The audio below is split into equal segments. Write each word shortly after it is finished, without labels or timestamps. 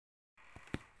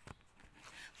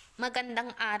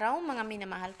Magandang araw mga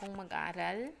minamahal kong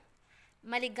mag-aaral.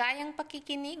 Maligayang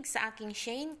pakikinig sa aking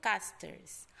Shane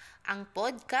Casters, ang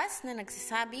podcast na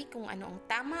nagsasabi kung ano ang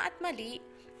tama at mali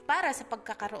para sa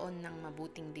pagkakaroon ng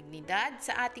mabuting dignidad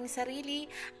sa ating sarili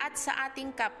at sa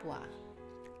ating kapwa.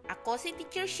 Ako si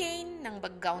Teacher Shane ng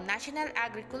Baggao National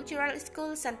Agricultural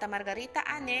School, Santa Margarita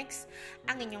Annex,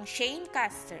 ang inyong Shane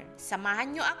Caster.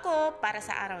 Samahan niyo ako para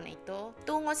sa araw na ito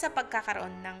tungo sa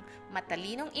pagkakaroon ng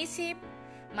matalinong isip,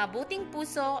 mabuting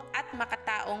puso at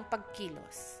makataong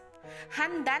pagkilos.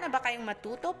 Handa na ba kayong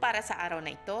matuto para sa araw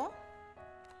na ito?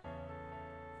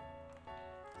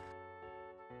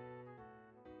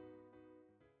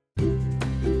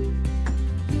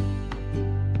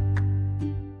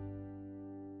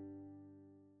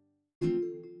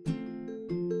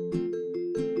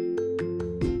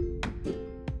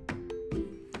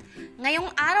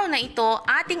 Ngayong araw na ito,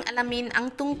 ating alamin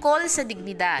ang tungkol sa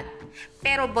dignidad.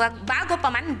 Pero bago pa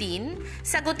man din,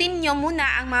 sagutin niyo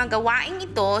muna ang mga gawaing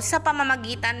ito sa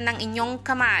pamamagitan ng inyong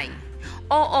kamay.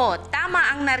 Oo,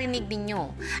 tama ang narinig ninyo.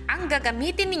 Ang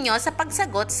gagamitin ninyo sa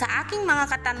pagsagot sa aking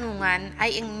mga katanungan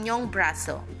ay inyong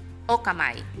braso o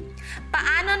kamay.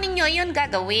 Paano ninyo yun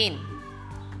gagawin?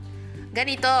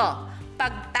 Ganito,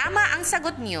 pag tama ang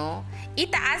sagot niyo,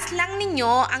 itaas lang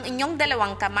ninyo ang inyong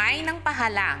dalawang kamay ng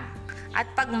pahalang. At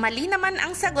pag mali naman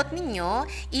ang sagot ninyo,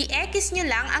 i-X nyo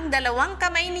lang ang dalawang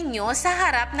kamay ninyo sa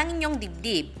harap ng inyong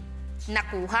dibdib.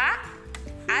 Nakuha?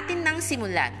 Atin nang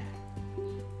simulan.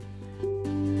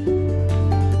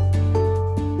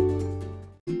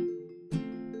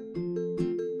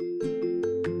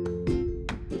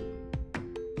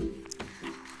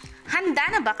 Handa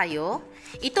na ba kayo?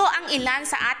 Ito ang ilan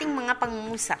sa ating mga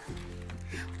pangungusap.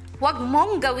 Huwag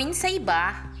mong gawin sa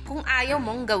iba kung ayaw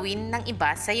mong gawin ng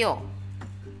iba sa iyo.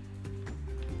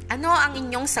 Ano ang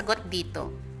inyong sagot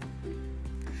dito?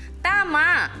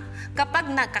 Tama! Kapag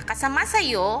nakakasama sa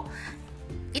iyo,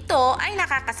 ito ay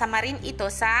nakakasama rin ito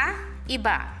sa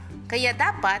iba. Kaya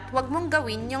dapat huwag mong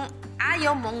gawin yung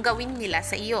ayaw mong gawin nila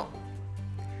sa iyo.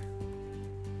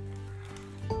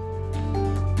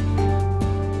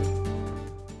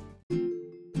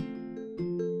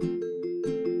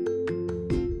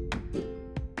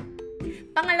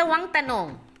 Pangalawang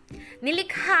tanong.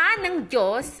 Nilikha ng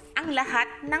Diyos ang lahat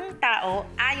ng tao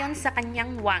ayon sa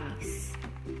kanyang wangis.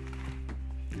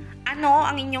 Ano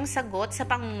ang inyong sagot sa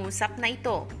pangungusap na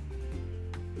ito?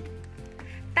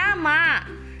 Tama!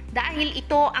 Dahil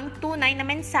ito ang tunay na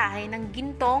mensahe ng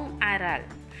gintong aral.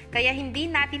 Kaya hindi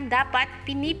natin dapat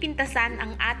pinipintasan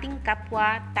ang ating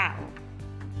kapwa-tao.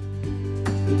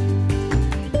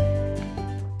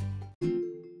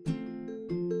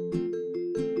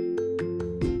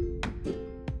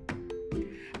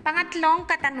 Pangatlong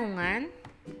katanungan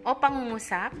o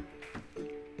pangungusap.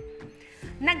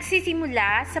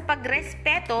 Nagsisimula sa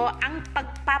pagrespeto ang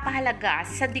pagpapahalaga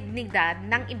sa dignidad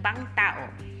ng ibang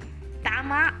tao.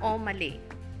 Tama o mali?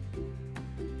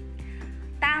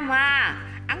 Tama!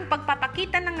 Ang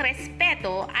pagpapakita ng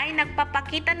respeto ay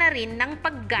nagpapakita na rin ng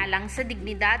paggalang sa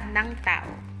dignidad ng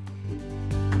tao.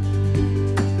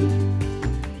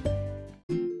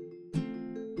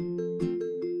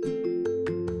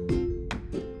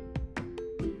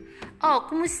 Oh,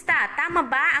 kumusta? Tama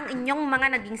ba ang inyong mga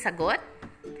naging sagot?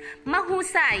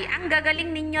 Mahusay! Ang gagaling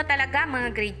ninyo talaga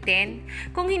mga grade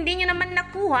 10. Kung hindi nyo naman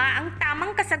nakuha ang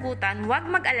tamang kasagutan, huwag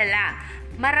mag-alala.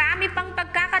 Marami pang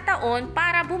pagkakataon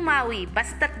para bumawi,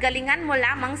 basta't galingan mo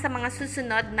lamang sa mga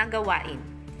susunod na gawain.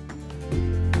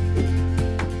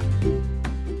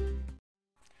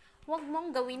 Huwag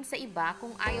mong gawin sa iba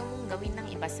kung ayaw mong gawin ng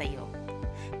iba sa iyo.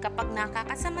 Kapag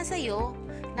nakakasama sa iyo,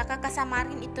 nakakasama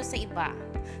rin ito sa iba.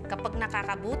 Kapag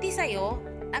nakakabuti sa iyo,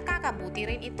 nakakabuti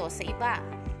rin ito sa iba.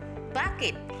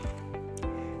 Bakit?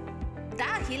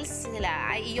 Dahil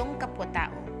sila ay iyong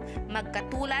kapwa-tao.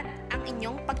 Magkatulad ang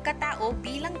inyong pagkatao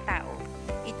bilang tao.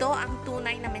 Ito ang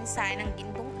tunay na mensahe ng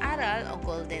gintong aral o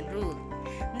golden rule.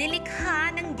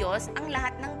 Nilikha ng Diyos ang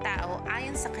lahat ng tao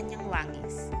ayon sa kanyang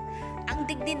wangis. Ang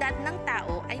dignidad ng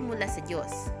tao ay mula sa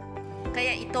Diyos.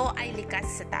 Kaya ito ay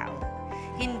likas sa tao.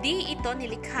 Hindi ito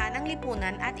nilikha ng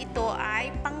lipunan at ito ay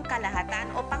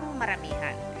pangkalahatan o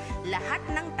pangmaramihan. Lahat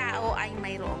ng tao ay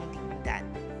mayroong dignidad.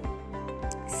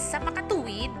 Sa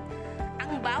makatuwid,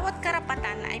 ang bawat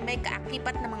karapatan ay may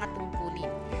kaakibat na mga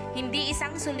tungkulin. Hindi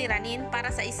isang suliranin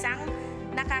para sa isang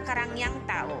nakakarangyang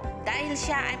tao. Dahil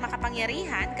siya ay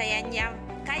makapangyarihan, kaya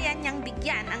niyang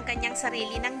bigyan ang kanyang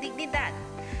sarili ng dignidad.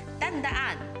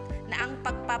 Tandaan, na ang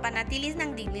pagpapanatili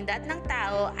ng dignidad ng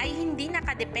tao ay hindi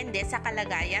nakadepende sa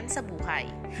kalagayan sa buhay,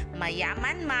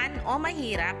 mayaman man o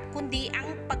mahirap, kundi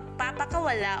ang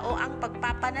pagpapakawala o ang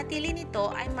pagpapanatili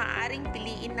nito ay maaaring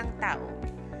piliin ng tao.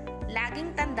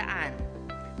 Laging tandaan,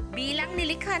 bilang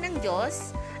nilikha ng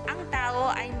Diyos, ang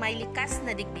tao ay may likas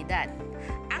na dignidad.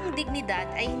 Ang dignidad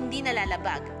ay hindi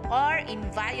nalalabag or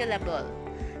inviolable,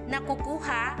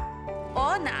 nakukuha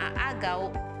o naaagaw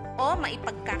o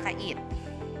maipagkakait.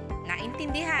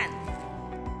 Naintindihan?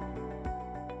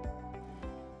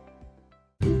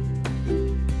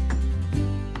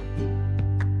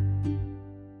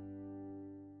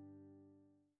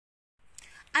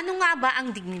 Ano nga ba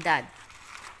ang dignidad?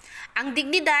 Ang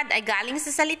dignidad ay galing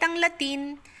sa salitang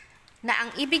Latin na ang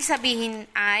ibig sabihin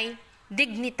ay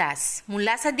dignitas,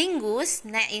 mula sa dingus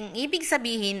na ang ibig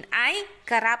sabihin ay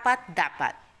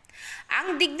karapat-dapat.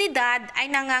 Ang dignidad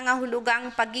ay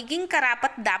nangangahulugang pagiging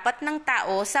karapat-dapat ng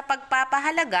tao sa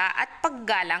pagpapahalaga at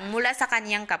paggalang mula sa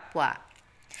kanyang kapwa.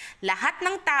 Lahat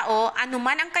ng tao,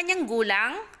 anuman ang kanyang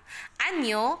gulang,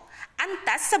 anyo,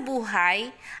 antas sa buhay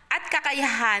at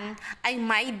kakayahan ay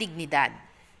may dignidad.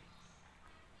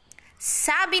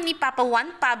 Sabi ni Papa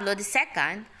Juan Pablo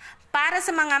II, para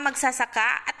sa mga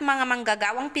magsasaka at mga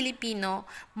manggagawang Pilipino,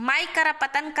 may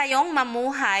karapatan kayong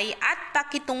mamuhay at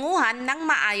pakitunguhan ng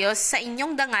maayos sa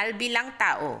inyong dangal bilang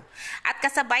tao. At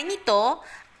kasabay nito,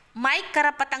 may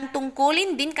karapatang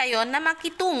tungkulin din kayo na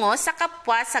makitungo sa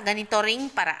kapwa sa ganito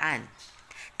ring paraan.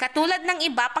 Katulad ng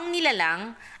iba pang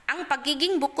nilalang, ang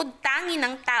pagiging bukod tangi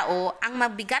ng tao ang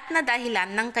mabigat na dahilan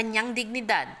ng kanyang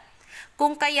dignidad.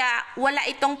 Kung kaya wala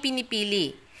itong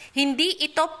pinipili. Hindi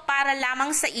ito para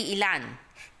lamang sa iilan,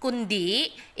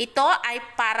 kundi ito ay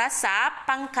para sa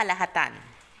pangkalahatan.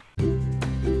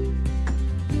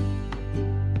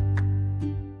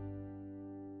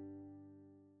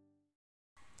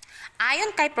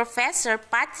 Ayon kay Professor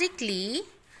Patrick Lee,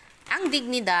 ang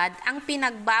dignidad ang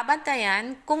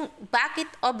pinagbabantayan kung bakit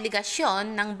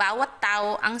obligasyon ng bawat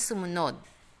tao ang sumunod.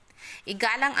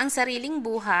 Igalang ang sariling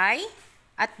buhay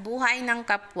at buhay ng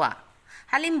kapwa.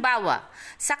 Halimbawa,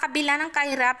 sa kabila ng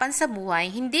kahirapan sa buhay,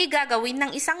 hindi gagawin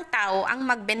ng isang tao ang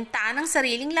magbenta ng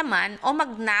sariling laman o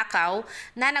magnakaw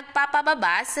na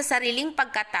nagpapababa sa sariling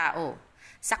pagkatao.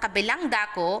 Sa kabilang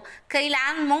dako,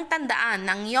 kailangan mong tandaan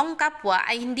ng iyong kapwa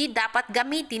ay hindi dapat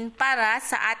gamitin para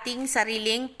sa ating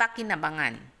sariling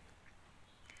pakinabangan.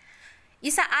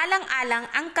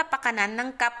 Isaalang-alang ang kapakanan ng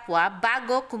kapwa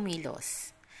bago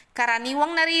kumilos.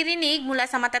 Karaniwang naririnig mula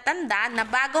sa matatanda na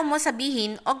bago mo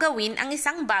sabihin o gawin ang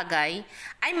isang bagay,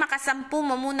 ay makasampu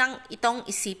mo munang itong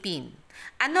isipin.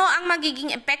 Ano ang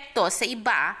magiging epekto sa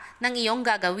iba ng iyong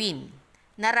gagawin?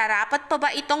 Nararapat pa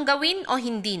ba itong gawin o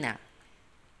hindi na?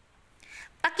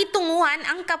 Pakitunguhan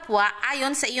ang kapwa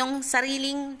ayon sa iyong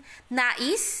sariling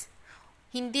nais?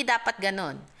 Hindi dapat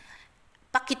ganon.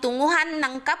 Pakitunguhan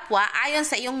ng kapwa ayon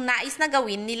sa iyong nais na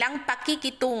gawin nilang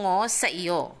pakikitungo sa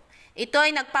iyo. Ito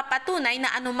ay nagpapatunay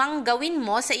na anumang gawin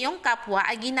mo sa iyong kapwa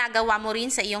ay ginagawa mo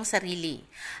rin sa iyong sarili.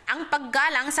 Ang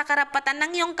paggalang sa karapatan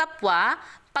ng iyong kapwa,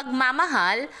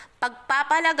 pagmamahal,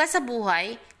 pagpapahalaga sa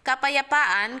buhay,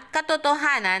 kapayapaan,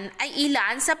 katotohanan ay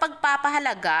ilan sa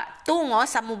pagpapahalaga tungo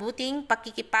sa mabuting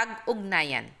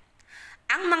pakikipag-ugnayan.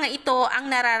 Ang mga ito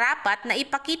ang nararapat na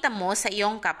ipakita mo sa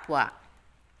iyong kapwa.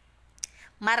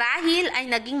 Marahil ay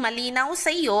naging malinaw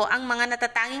sa iyo ang mga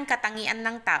natatanging katangian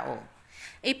ng tao.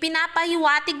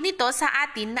 Ipinapahiwatig nito sa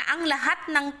atin na ang lahat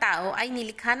ng tao ay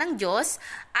nilikha ng Diyos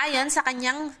ayon sa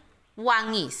kanyang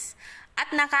wangis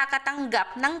at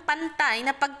nakakatanggap ng pantay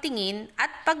na pagtingin at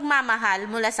pagmamahal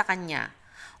mula sa Kanya.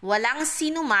 Walang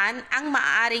sinuman ang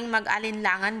maaaring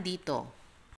mag-alinlangan dito.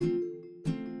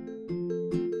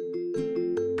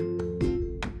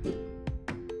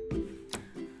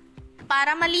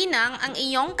 Para malinang ang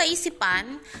iyong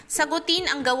kaisipan, sagutin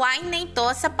ang gawain na ito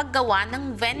sa paggawa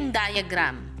ng Venn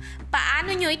diagram.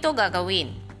 Paano nyo ito gagawin?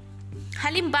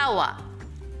 Halimbawa,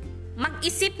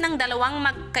 mag-isip ng dalawang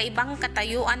magkaibang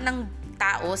katayuan ng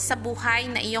tao sa buhay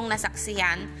na iyong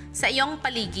nasaksihan sa iyong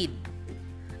paligid.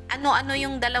 Ano-ano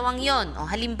yung dalawang yon? O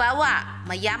halimbawa,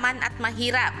 mayaman at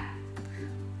mahirap.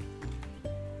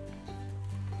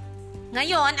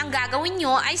 Ngayon, ang gagawin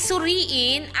nyo ay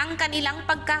suriin ang kanilang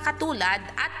pagkakatulad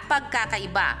at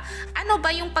pagkakaiba. Ano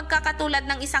ba yung pagkakatulad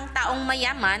ng isang taong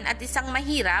mayaman at isang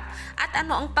mahirap? At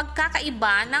ano ang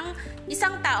pagkakaiba ng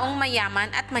isang taong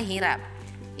mayaman at mahirap?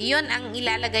 Iyon ang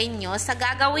ilalagay nyo sa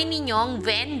gagawin ninyong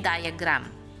Venn diagram.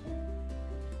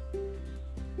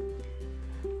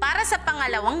 Para sa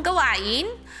pangalawang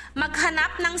gawain,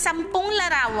 maghanap ng 10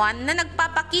 larawan na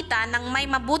nagpapakita ng may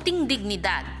mabuting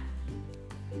dignidad.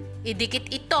 Idikit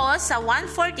ito sa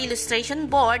 1/4 illustration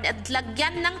board at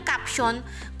lagyan ng caption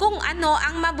kung ano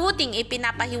ang mabuting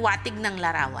ipinapahiwatig ng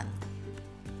larawan.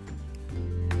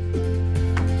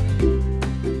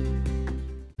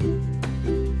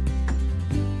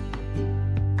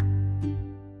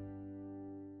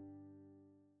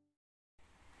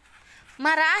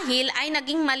 Marahil ay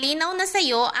naging malinaw na sa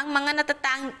iyo ang mga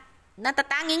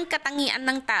natatanging katangian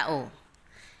ng tao.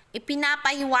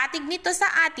 Ipinapahiwatig nito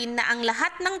sa atin na ang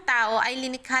lahat ng tao ay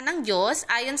linikha ng Diyos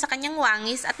ayon sa kanyang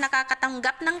wangis at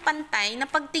nakakatanggap ng pantay na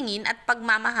pagtingin at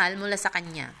pagmamahal mula sa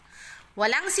kanya.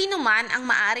 Walang sino man ang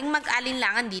maaring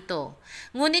mag-alinlangan dito.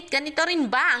 Ngunit ganito rin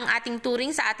ba ang ating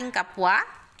turing sa ating kapwa?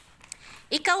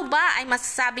 Ikaw ba ay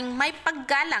masasabing may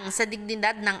paggalang sa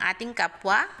dignidad ng ating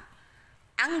kapwa?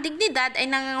 Ang dignidad ay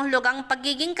nangangahulugang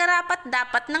pagiging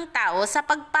karapat-dapat ng tao sa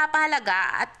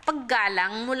pagpapahalaga at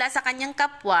paggalang mula sa kanyang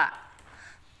kapwa.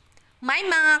 May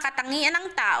mga katangian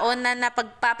ng tao na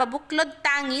napagpapabuklod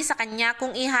tangi sa kanya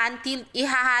kung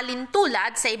ihahalin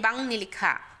tulad sa ibang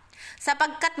nilikha,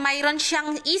 sapagkat mayroon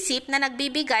siyang isip na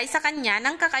nagbibigay sa kanya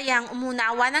ng kakayahang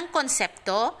umunawa ng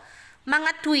konsepto,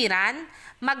 mga tuwiran,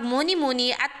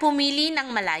 magmuni-muni at pumili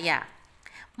ng malaya.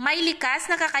 May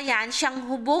likas na kakayahan siyang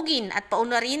hubugin at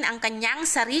paunlarin ang kanyang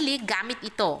sarili gamit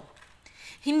ito.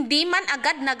 Hindi man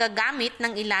agad nagagamit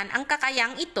ng ilan ang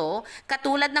kakayahang ito,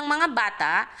 katulad ng mga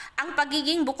bata, ang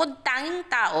pagiging bukod tanging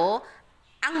tao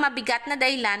ang mabigat na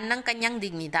dahilan ng kanyang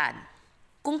dignidad.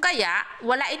 Kung kaya,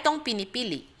 wala itong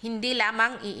pinipili, hindi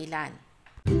lamang iilan.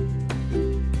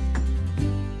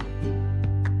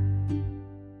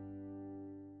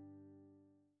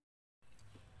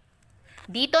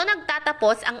 Dito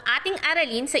nagtatapos ang ating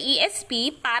aralin sa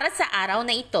ESP para sa araw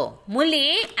na ito.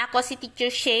 Muli, ako si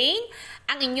Teacher Shane,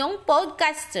 ang inyong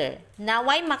podcaster.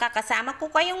 Naway makakasama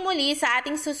ko kayong muli sa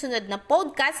ating susunod na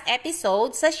podcast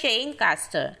episode sa Shane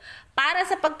Caster para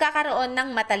sa pagkakaroon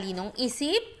ng matalinong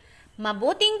isip,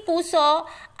 mabuting puso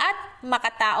at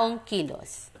makataong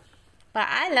kilos.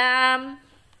 Paalam!